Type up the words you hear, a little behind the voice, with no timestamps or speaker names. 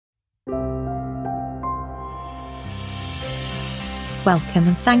Welcome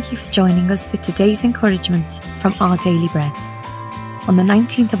and thank you for joining us for today's encouragement from Our Daily Bread on the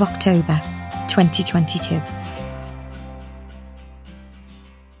 19th of October 2022.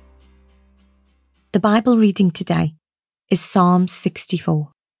 The Bible reading today is Psalm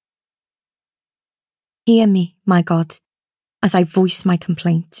 64. Hear me, my God, as I voice my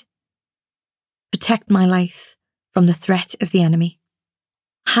complaint. Protect my life from the threat of the enemy.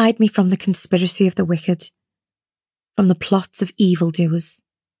 Hide me from the conspiracy of the wicked, from the plots of evildoers.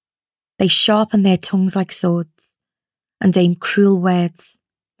 They sharpen their tongues like swords and aim cruel words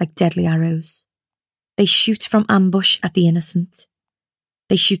like deadly arrows. They shoot from ambush at the innocent.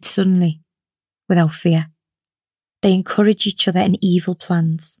 They shoot suddenly, without fear. They encourage each other in evil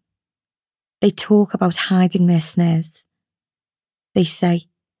plans. They talk about hiding their snares. They say,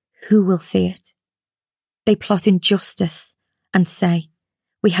 "Who will see it?" They plot injustice and say,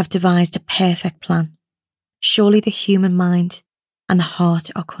 "We have devised a perfect plan." Surely the human mind and the heart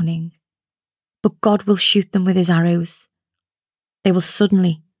are cunning. But God will shoot them with his arrows. They will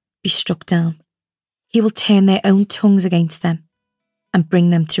suddenly be struck down. He will turn their own tongues against them and bring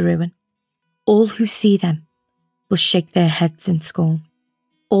them to ruin. All who see them will shake their heads in scorn.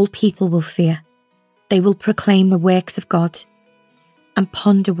 All people will fear. They will proclaim the works of God and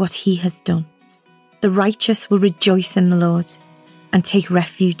ponder what he has done. The righteous will rejoice in the Lord and take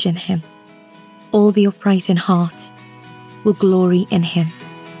refuge in him. All the upright in heart will glory in him.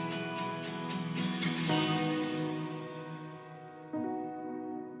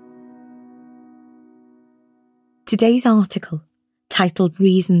 Today's article, titled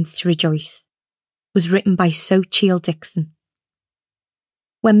Reasons to Rejoice, was written by Sochiel Dixon.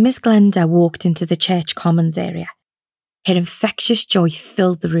 When Miss Glenda walked into the church commons area, her infectious joy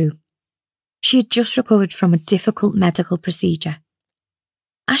filled the room. She had just recovered from a difficult medical procedure.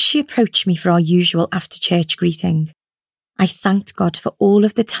 As she approached me for our usual after-church greeting, I thanked God for all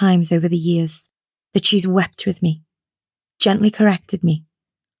of the times over the years that she's wept with me, gently corrected me,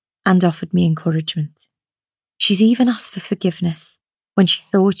 and offered me encouragement. She's even asked for forgiveness when she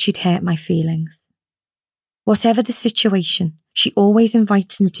thought she'd hurt my feelings. Whatever the situation, she always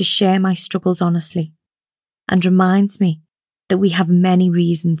invites me to share my struggles honestly and reminds me that we have many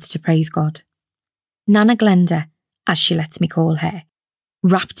reasons to praise God. Nana Glenda, as she lets me call her,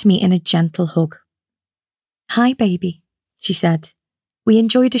 wrapped me in a gentle hug. "Hi, baby," she said. We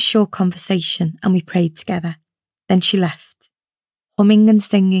enjoyed a short conversation and we prayed together. Then she left, humming and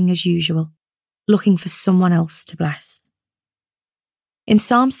singing as usual, looking for someone else to bless. In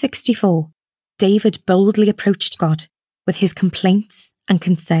Psalm 64, David boldly approached God with his complaints and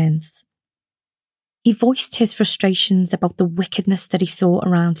concerns. He voiced his frustrations about the wickedness that he saw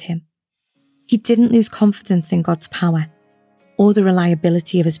around him. He didn't lose confidence in God's power or the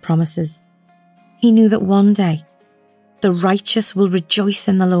reliability of his promises. He knew that one day, the righteous will rejoice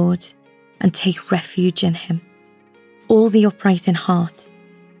in the Lord and take refuge in him. All the upright in heart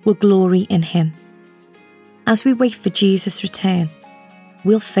will glory in him. As we wait for Jesus' return,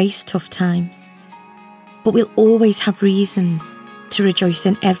 we'll face tough times, but we'll always have reasons to rejoice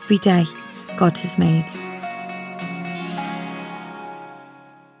in every day God has made.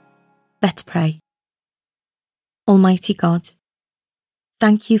 Let's pray. Almighty God,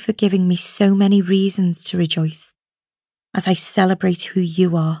 thank you for giving me so many reasons to rejoice as I celebrate who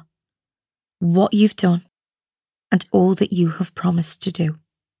you are, what you've done, and all that you have promised to do.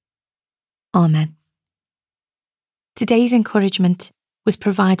 Amen. Today's encouragement was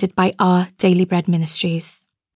provided by Our Daily Bread Ministries.